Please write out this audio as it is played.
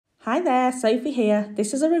Hi there, Sophie here.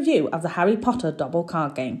 This is a review of the Harry Potter Dobble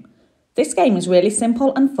card game. This game is really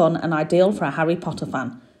simple and fun and ideal for a Harry Potter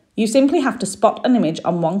fan. You simply have to spot an image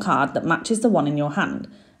on one card that matches the one in your hand,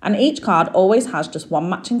 and each card always has just one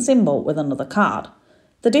matching symbol with another card.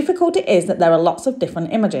 The difficulty is that there are lots of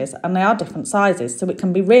different images and they are different sizes, so it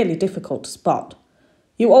can be really difficult to spot.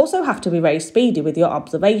 You also have to be very speedy with your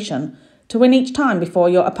observation to win each time before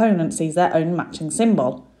your opponent sees their own matching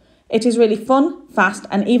symbol. It is really fun, fast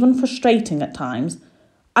and even frustrating at times.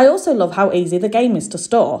 I also love how easy the game is to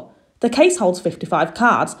store. The case holds 55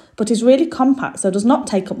 cards, but is really compact, so does not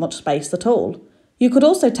take up much space at all. You could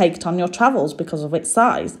also take it on your travels because of its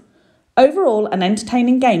size. Overall, an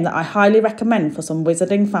entertaining game that I highly recommend for some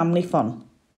wizarding family fun.